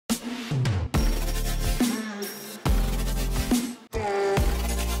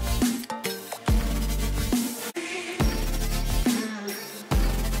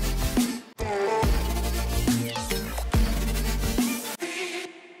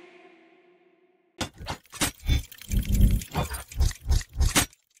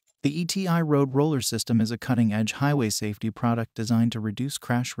The ETI Road Roller System is a cutting-edge highway safety product designed to reduce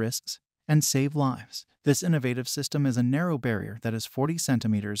crash risks and save lives. This innovative system is a narrow barrier that is 40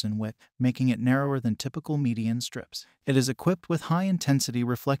 centimeters in width, making it narrower than typical median strips. It is equipped with high-intensity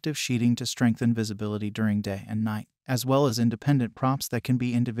reflective sheeting to strengthen visibility during day and night, as well as independent props that can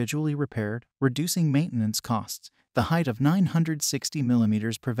be individually repaired, reducing maintenance costs. The height of 960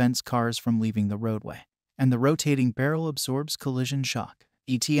 millimeters prevents cars from leaving the roadway, and the rotating barrel absorbs collision shock.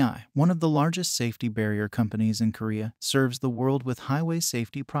 ETI, one of the largest safety barrier companies in Korea, serves the world with highway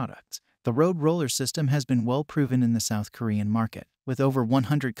safety products. The road roller system has been well proven in the South Korean market, with over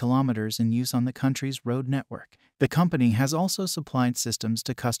 100 kilometers in use on the country's road network. The company has also supplied systems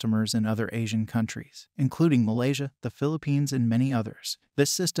to customers in other Asian countries, including Malaysia, the Philippines, and many others. This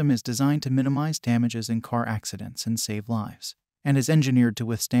system is designed to minimize damages in car accidents and save lives, and is engineered to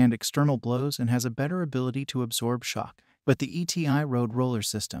withstand external blows and has a better ability to absorb shock. With the ETI Road Roller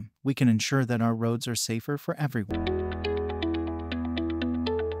System, we can ensure that our roads are safer for everyone.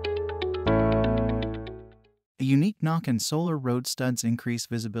 A unique NOKIN solar road studs increase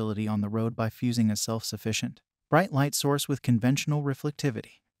visibility on the road by fusing a self-sufficient, bright light source with conventional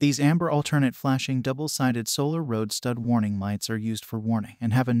reflectivity. These amber alternate flashing double-sided solar road stud warning lights are used for warning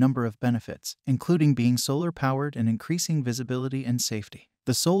and have a number of benefits, including being solar-powered and increasing visibility and safety.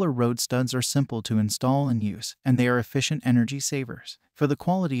 The solar road studs are simple to install and use, and they are efficient energy savers. For the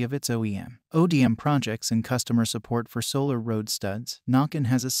quality of its ODM projects and customer support for solar road studs, NOKIN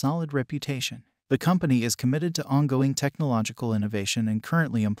has a solid reputation. The company is committed to ongoing technological innovation and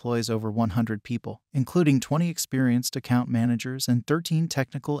currently employs over 100 people, including 20 experienced account managers and 13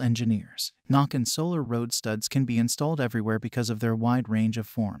 technical engineers. NOKIN solar road studs can be installed everywhere because of their wide range of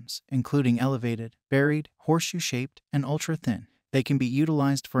forms, including elevated, buried, horseshoe-shaped, and ultra-thin. They can be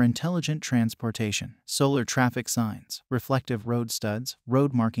utilized for intelligent transportation, solar traffic signs, reflective road studs,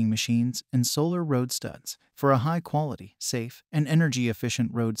 road marking machines, and solar road studs. For a high-quality, safe, and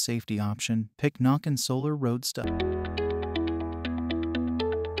energy-efficient road safety option, pick NOKIN solar road stud.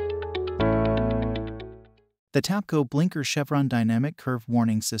 The TAPCO BlinkerChevron Dynamic Curve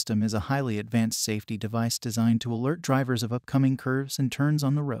Warning System is a highly advanced safety device designed to alert drivers of upcoming curves and turns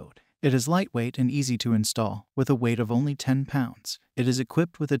on the road. It is lightweight and easy to install, with a weight of only 10 pounds. It is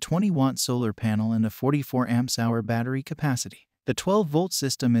equipped with a 20-watt solar panel and a 44 amp-hour battery capacity. The 12-volt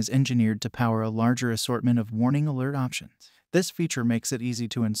system is engineered to power a larger assortment of warning alert options. This feature makes it easy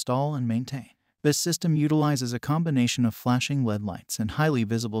to install and maintain. This system utilizes a combination of flashing LED lights and highly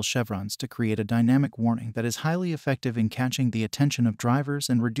visible chevrons to create a dynamic warning that is highly effective in catching the attention of drivers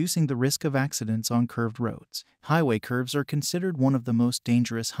and reducing the risk of accidents on curved roads. Highway curves are considered one of the most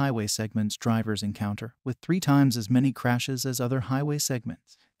dangerous highway segments drivers encounter, with 3 times as many crashes as other highway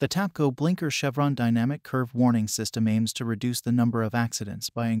segments. The TAPCO BlinkerChevron Dynamic Curve Warning System aims to reduce the number of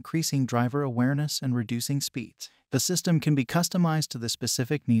accidents by increasing driver awareness and reducing speeds. The system can be customized to the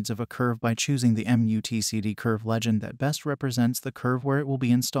specific needs of a curve by choosing the MUTCD curve legend that best represents the curve where it will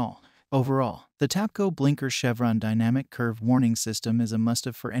be installed. Overall, the TAPCO BlinkerChevron Dynamic Curve Warning System is a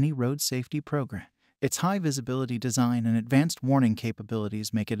must-have for any road safety program. Its high-visibility design and advanced warning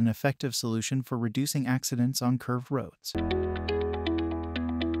capabilities make it an effective solution for reducing accidents on curved roads.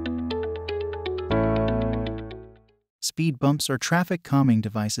 Speed bumps are traffic calming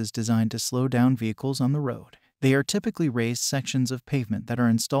devices designed to slow down vehicles on the road. They are typically raised sections of pavement that are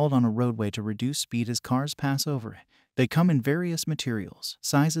installed on a roadway to reduce speed as cars pass over it. They come in various materials,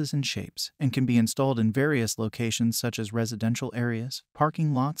 sizes, and shapes, and can be installed in various locations such as residential areas,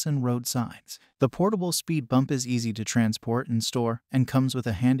 parking lots, and roadsides. The portable speed bump is easy to transport and store, and comes with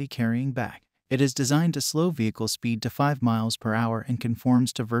a handy carrying bag. It is designed to slow vehicle speed to 5 miles per hour and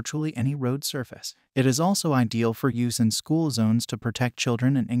conforms to virtually any road surface. It is also ideal for use in school zones to protect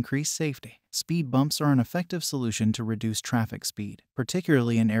children and increase safety. Speed bumps are an effective solution to reduce traffic speed,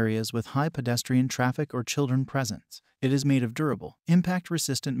 particularly in areas with high pedestrian traffic or children presence. It is made of durable,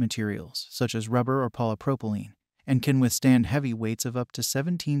 impact-resistant materials, such as rubber or polypropylene, and can withstand heavy weights of up to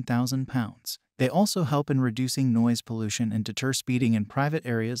 17,000 pounds. They also help in reducing noise pollution and deter speeding in private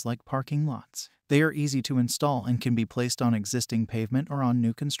areas like parking lots. They are easy to install and can be placed on existing pavement or on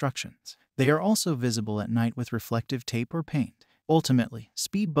new constructions. They are also visible at night with reflective tape or paint. Ultimately,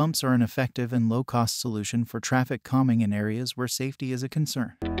 speed bumps are an effective and low-cost solution for traffic calming in areas where safety is a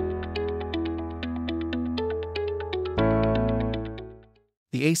concern.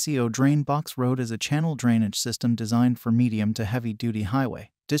 The ACO DrainBox Road is a channel drainage system designed for medium to heavy-duty highway,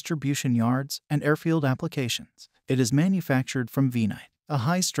 distribution yards, and airfield applications. It is manufactured from Venite, a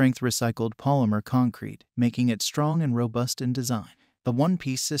high-strength recycled polymer concrete, making it strong and robust in design. The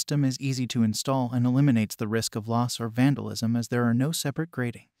one-piece system is easy to install and eliminates the risk of loss or vandalism as there are no separate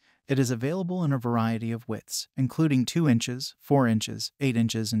grating. It is available in a variety of widths, including 2 inches, 4 inches, 8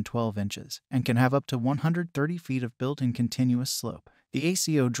 inches, and 12 inches, and can have up to 130 feet of built-in continuous slope. The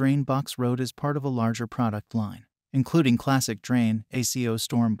ACO DrainBox Road is part of a larger product line, including Classic Drain, ACO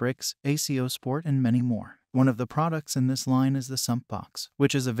Storm Bricks, ACO Sport, and many more. One of the products in this line is the sump box,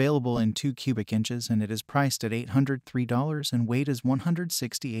 which is available in 2 cubic inches, and it is priced at $803 and weight is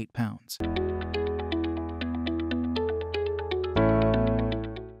 168 pounds.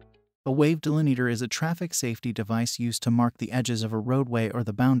 A wave delineator is a traffic safety device used to mark the edges of a roadway or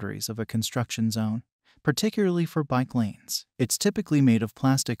the boundaries of a construction zone, particularly for bike lanes. It's typically made of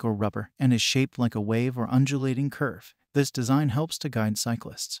plastic or rubber and is shaped like a wave or undulating curve. This design helps to guide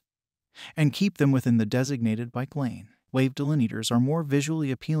cyclists and keep them within the designated bike lane. Wave delineators are more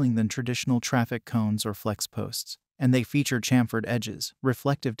visually appealing than traditional traffic cones or flex posts, and they feature chamfered edges,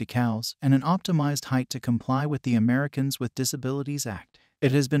 reflective decals, and an optimized height to comply with the Americans with Disabilities Act.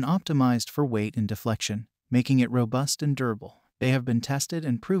 It has been optimized for weight and deflection, making it robust and durable. They have been tested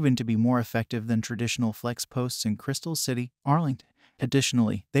and proven to be more effective than traditional flex posts in Crystal City, Arlington.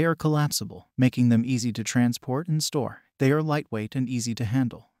 Additionally, they are collapsible, making them easy to transport and store. They are lightweight and easy to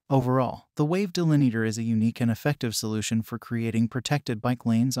handle. Overall, the wave delineator is a unique and effective solution for creating protected bike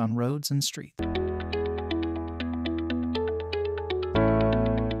lanes on roads and streets.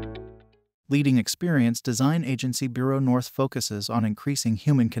 Leading experienced design agency Buro North focuses on increasing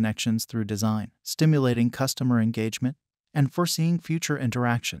human connections through design, stimulating customer engagement, and foreseeing future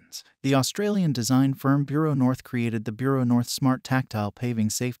interactions. The Australian design firm Buro North created the Buro North Smart Tactile Paving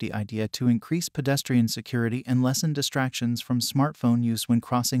Safety idea to increase pedestrian security and lessen distractions from smartphone use when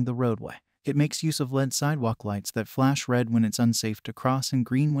crossing the roadway. It makes use of LED sidewalk lights that flash red when it's unsafe to cross and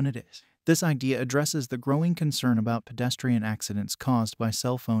green when it is. This idea addresses the growing concern about pedestrian accidents caused by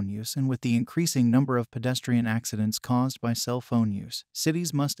cell phone use, and with the increasing number of pedestrian accidents caused by cell phone use,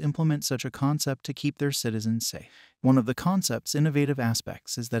 cities must implement such a concept to keep their citizens safe. One of the concept's innovative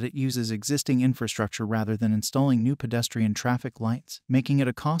aspects is that it uses existing infrastructure rather than installing new pedestrian traffic lights, making it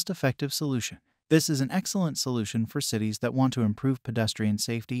a cost-effective solution. This is an excellent solution for cities that want to improve pedestrian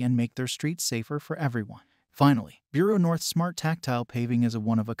safety and make their streets safer for everyone. Finally, Buro North Smart Tactile Paving is a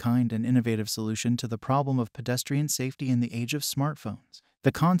one-of-a-kind and innovative solution to the problem of pedestrian safety in the age of smartphones.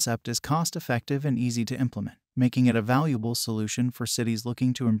 The concept is cost-effective and easy to implement, making it a valuable solution for cities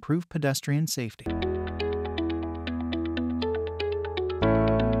looking to improve pedestrian safety.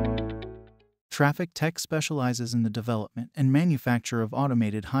 Traffic Tech specializes in the development and manufacture of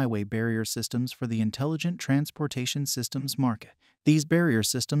automated highway barrier systems for the intelligent transportation systems market. These barrier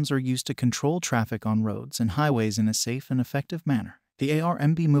systems are used to control traffic on roads and highways in a safe and effective manner. The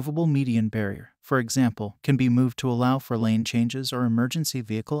ARMB movable median barrier, for example, can be moved to allow for lane changes or emergency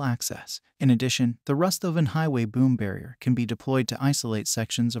vehicle access. In addition, the Rustoven highway boom barrier can be deployed to isolate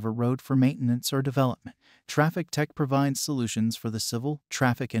sections of a road for maintenance or development. Traffic Tech provides solutions for the civil,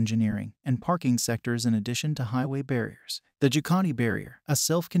 traffic engineering, and parking sectors in addition to highway barriers. The Ducati barrier, a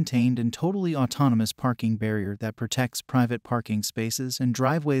self-contained and totally autonomous parking barrier that protects private parking spaces and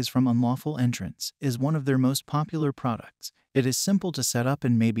driveways from unlawful entrance, is one of their most popular products. It is simple to set up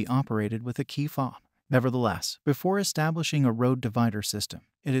and may be operated with a key fob. Nevertheless, before establishing a road divider system,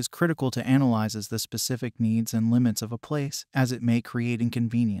 it is critical to analyze the specific needs and limits of a place, as it may create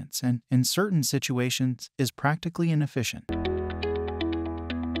inconvenience and, in certain situations, is practically inefficient.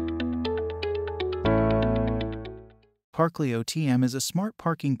 Parklio TM is a smart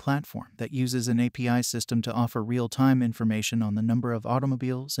parking platform that uses an API system to offer real-time information on the number of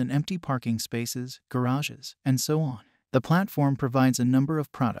automobiles and empty parking spaces, garages, and so on. The platform provides a number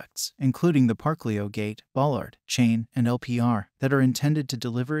of products, including the Parklio Gate, Bollard, Chain, and LPR, that are intended to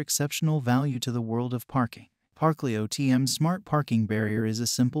deliver exceptional value to the world of parking. Parklio TM's Smart Parking Barrier is a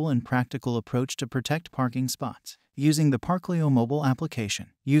simple and practical approach to protect parking spots. Using the Parklio mobile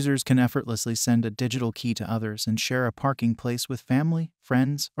application, users can effortlessly send a digital key to others and share a parking place with family,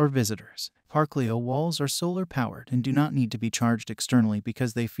 friends, or visitors. Parklio walls are solar-powered and do not need to be charged externally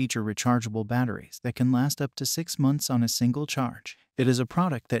because they feature rechargeable batteries that can last up to 6 months on a single charge. It is a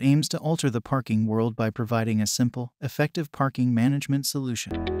product that aims to alter the parking world by providing a simple, effective parking management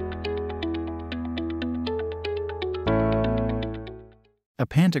solution. A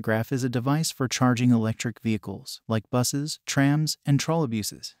pantograph is a device for charging electric vehicles, like buses, trams, and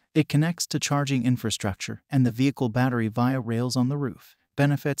trolleybuses. It connects to charging infrastructure and the vehicle battery via rails on the roof.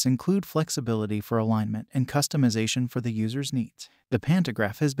 Benefits include flexibility for alignment and customization for the user's needs. The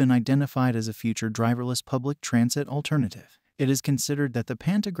pantograph has been identified as a future driverless public transit alternative. It is considered that the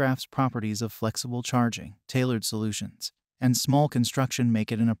pantograph's properties of flexible charging, tailored solutions, and small construction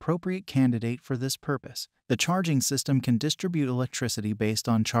make it an appropriate candidate for this purpose. The charging system can distribute electricity based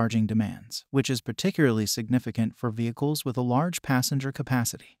on charging demands, which is particularly significant for vehicles with a large passenger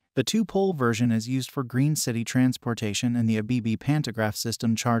capacity. The 2-pole version is used for green city transportation, and the ABB Pantograph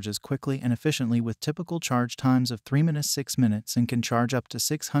system charges quickly and efficiently with typical charge times of 3 minutes 6 minutes and can charge up to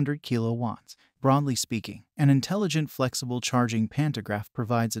 600 kilowatts. Broadly speaking, an intelligent flexible charging pantograph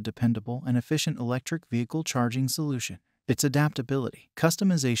provides a dependable and efficient electric vehicle charging solution. Its adaptability,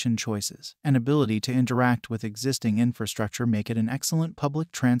 customization choices, and ability to interact with existing infrastructure make it an excellent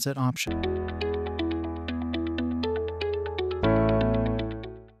public transit option.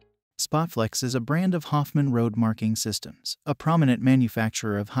 Spotflex is a brand of Hoffman road marking systems, a prominent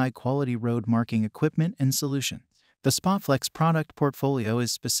manufacturer of high-quality road marking equipment and solutions. The Spotflex product portfolio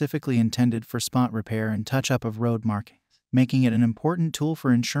is specifically intended for spot repair and touch-up of road markings, making it an important tool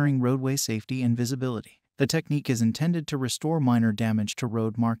for ensuring roadway safety and visibility. The technique is intended to restore minor damage to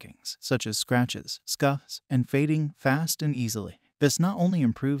road markings, such as scratches, scuffs, and fading, fast and easily. This not only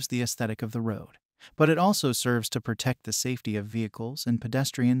improves the aesthetic of the road, but it also serves to protect the safety of vehicles and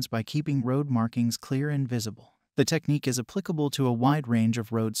pedestrians by keeping road markings clear and visible. The technique is applicable to a wide range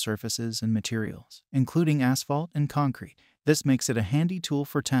of road surfaces and materials, including asphalt and concrete. This makes it a handy tool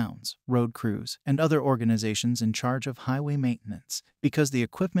for towns, road crews, and other organizations in charge of highway maintenance. Because the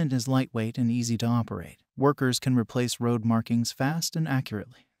equipment is lightweight and easy to operate, workers can replace road markings fast and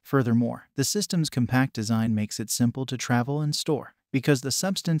accurately. Furthermore, the system's compact design makes it simple to travel and store. Because the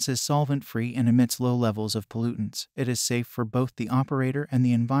substance is solvent-free and emits low levels of pollutants, it is safe for both the operator and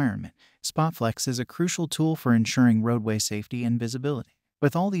the environment. Spotflex is a crucial tool for ensuring roadway safety and visibility.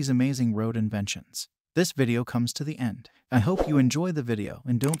 With all these amazing road inventions, this video comes to the end. I hope you enjoy the video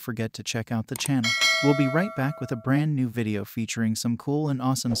and don't forget to check out the channel. We'll be right back with a brand new video featuring some cool and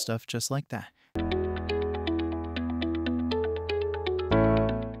awesome stuff just like that.